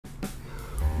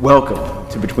Welcome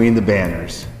to Between the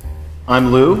Banners.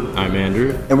 I'm Lou. I'm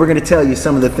Andrew. And we're going to tell you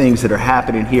some of the things that are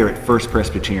happening here at First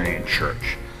Presbyterian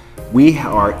Church. We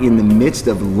are in the midst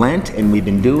of Lent, and we've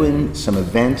been doing some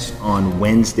events on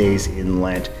Wednesdays in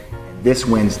Lent. And this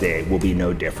Wednesday will be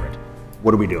no different.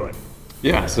 What are we doing?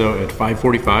 Yeah, so at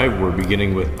 5:45, we're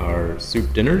beginning with our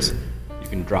soup dinners. You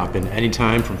can drop in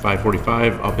anytime from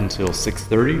 5:45 up until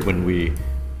 6:30 when we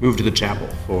move to the chapel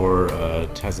for a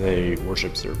Taizé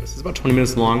worship service. It's about 20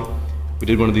 minutes long. We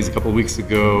did one of these a couple of weeks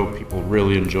ago. People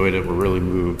really enjoyed it. We're really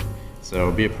moved.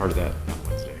 So be a part of that on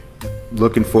Wednesday.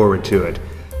 Looking forward to it.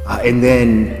 And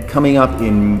then coming up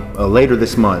in later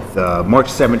this month, March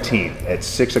 17th at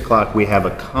 6 o'clock, we have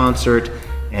a concert.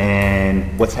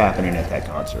 And what's happening at that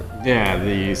concert? Yeah,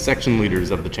 the section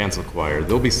leaders of the chancel choir,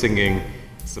 they'll be singing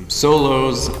some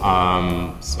solos,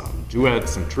 some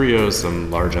duets, some trios,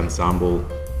 some large ensemble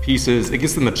pieces. It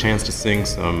gives them a chance to sing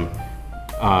some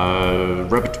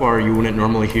repertoire you wouldn't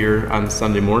normally hear on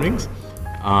Sunday mornings.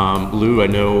 Lou, I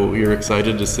know you're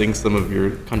excited to sing some of your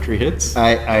country hits.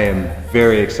 I am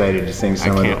very excited to sing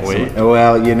some of them. I can't wait.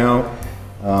 Well, you know.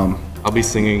 I'll be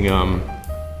singing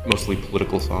mostly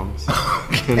political songs.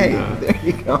 Okay, there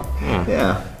you go.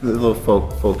 Yeah, the little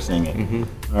folk singing.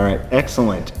 Mm-hmm. All right,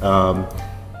 excellent.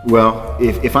 Well,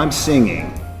 if I'm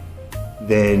singing,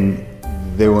 then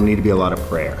there will need to be a lot of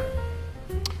prayer.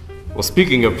 Well,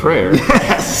 speaking of prayer,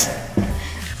 yes,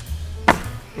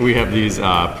 we have these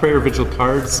prayer vigil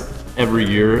cards every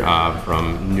year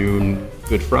from noon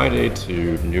Good Friday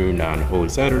to noon on Holy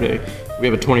Saturday. We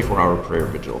have a 24-hour prayer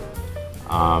vigil.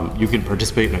 You can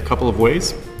participate in a couple of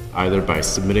ways, either by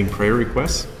submitting prayer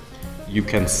requests. You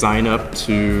can sign up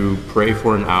to pray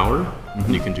for an hour.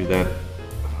 Mm-hmm. You can do that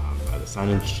by the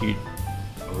sign-in sheet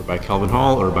over by Calvin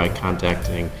Hall or by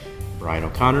contacting Brian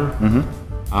O'Connor.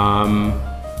 Mm-hmm.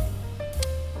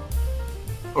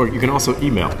 Or you can also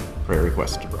email prayer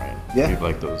requests to Brian if you'd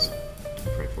like those to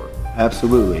pray for.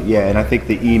 Absolutely, yeah. And I think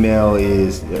the email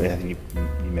is, I think you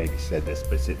maybe said this,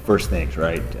 but it's at First Things,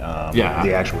 right? Yeah.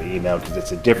 The actual email, because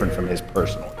it's different from his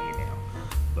personal email.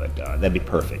 But that'd be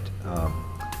perfect.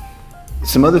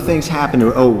 Some other things happened.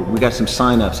 Oh, we got some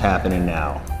sign-ups happening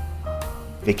now.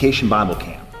 Vacation Bible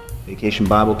Camp. Vacation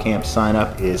Bible Camp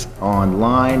sign-up is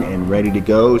online and ready to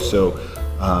go. So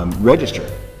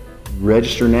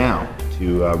register now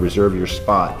to reserve your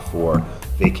spot for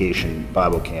Vacation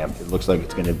Bible Camp. It looks like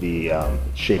it's going to be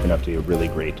shaping up to be a really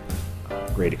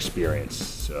great experience.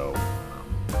 So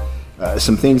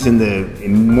some things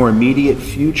in more immediate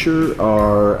future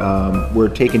are we're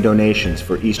taking donations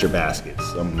for Easter baskets.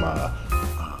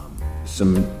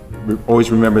 Always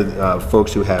remember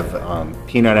folks who have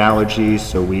peanut allergies,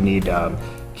 so we need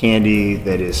candy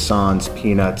that is Sans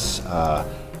peanuts,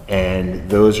 and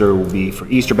those will be for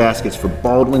Easter baskets for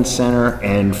Baldwin Center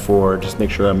and for, just make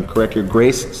sure I'm correct here,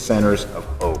 Grace Centers of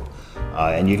Hope.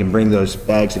 And you can bring those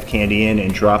bags of candy in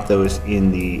and drop those in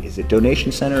the, is it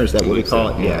donation center? Is that what we call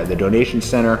it? Yeah, the donation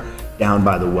center down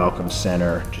by the Welcome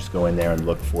Center. Just go in there and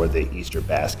look for the Easter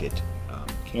basket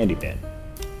candy bin.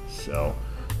 So,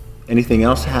 anything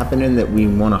else happening that we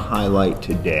want to highlight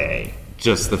today?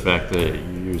 Just the fact that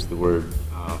you used the word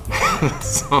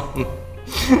song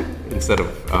instead of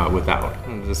without.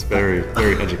 I'm just very,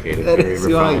 very educated, very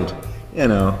refined. Like, you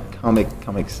know,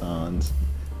 comic sans.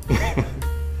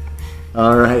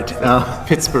 All right.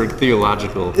 Pittsburgh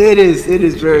theological. It is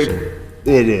very.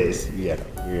 It is. Yeah,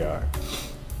 we are.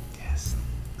 Yes.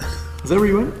 Is that where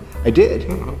you went? I did.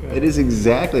 Oh, okay. It is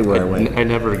exactly where I went. I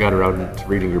never got around to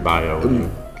reading your bio when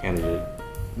you candidate.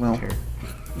 Well,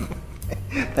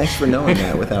 thanks for knowing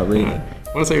that without reading.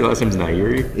 I want to say your last name's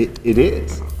Nairi. It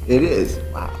is. It is.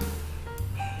 Wow.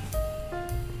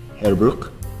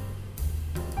 Herbrook.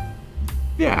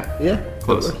 Yeah. Yeah.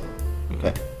 Close.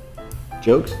 Okay.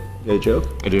 Jokes? You got a joke?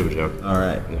 I do have a joke. All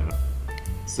right. Yeah.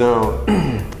 So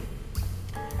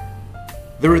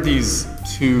there were these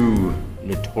two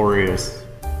notorious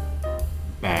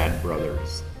bad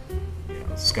brothers,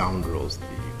 scoundrels,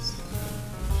 thieves,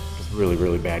 just really,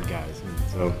 really bad guys. And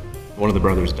so one of the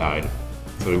brothers died.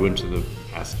 So he went to the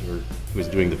pastor who was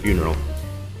doing the funeral,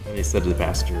 and he said to the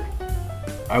pastor,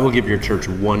 "I will give your church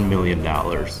 $1 million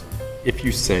if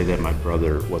you say that my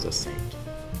brother was a saint."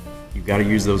 You got to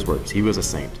use those words. He was a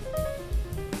saint.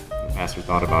 The pastor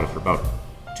thought about it for about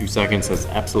 2 seconds, says,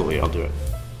 "Absolutely, I'll do it."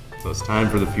 So it's time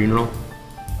for the funeral.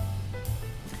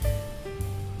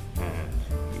 And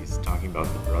he's talking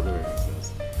about the brother, and he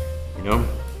says, "You know,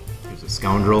 he was a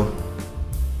scoundrel,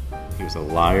 he was a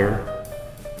liar,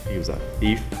 he was a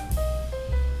thief,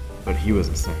 but he was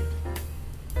a saint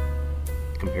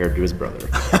compared to his brother."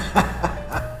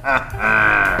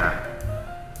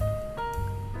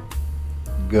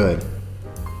 Good.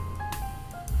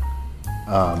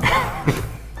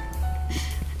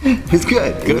 It's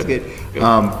good. It was good.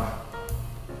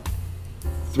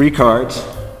 3 cards.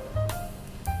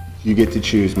 You get to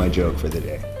choose my joke for the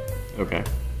day. Okay.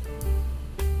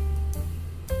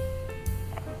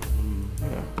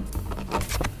 Yeah.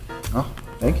 Oh,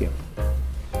 thank you.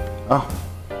 Oh.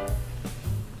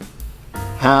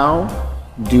 How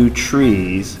do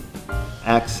trees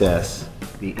access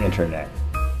the internet?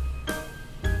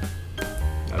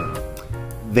 I don't know.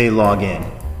 They log in.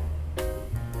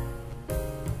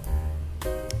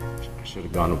 I should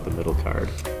have gone with the middle card.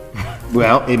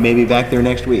 Well, it may be back there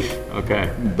next week, Okay.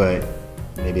 but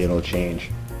maybe it'll change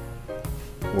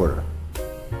order.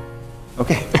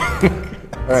 Okay.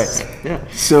 All right. Yeah.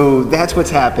 So that's what's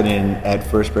happening at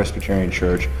First Presbyterian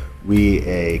Church. We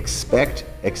expect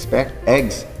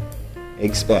eggs.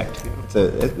 Expect.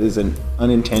 It is an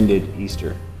unintended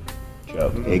Easter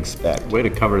joke. Expect. Way to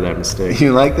cover that mistake.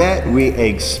 You like that? We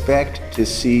expect to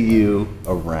see you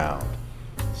around.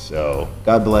 So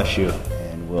God bless you,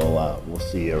 and we'll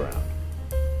see you around.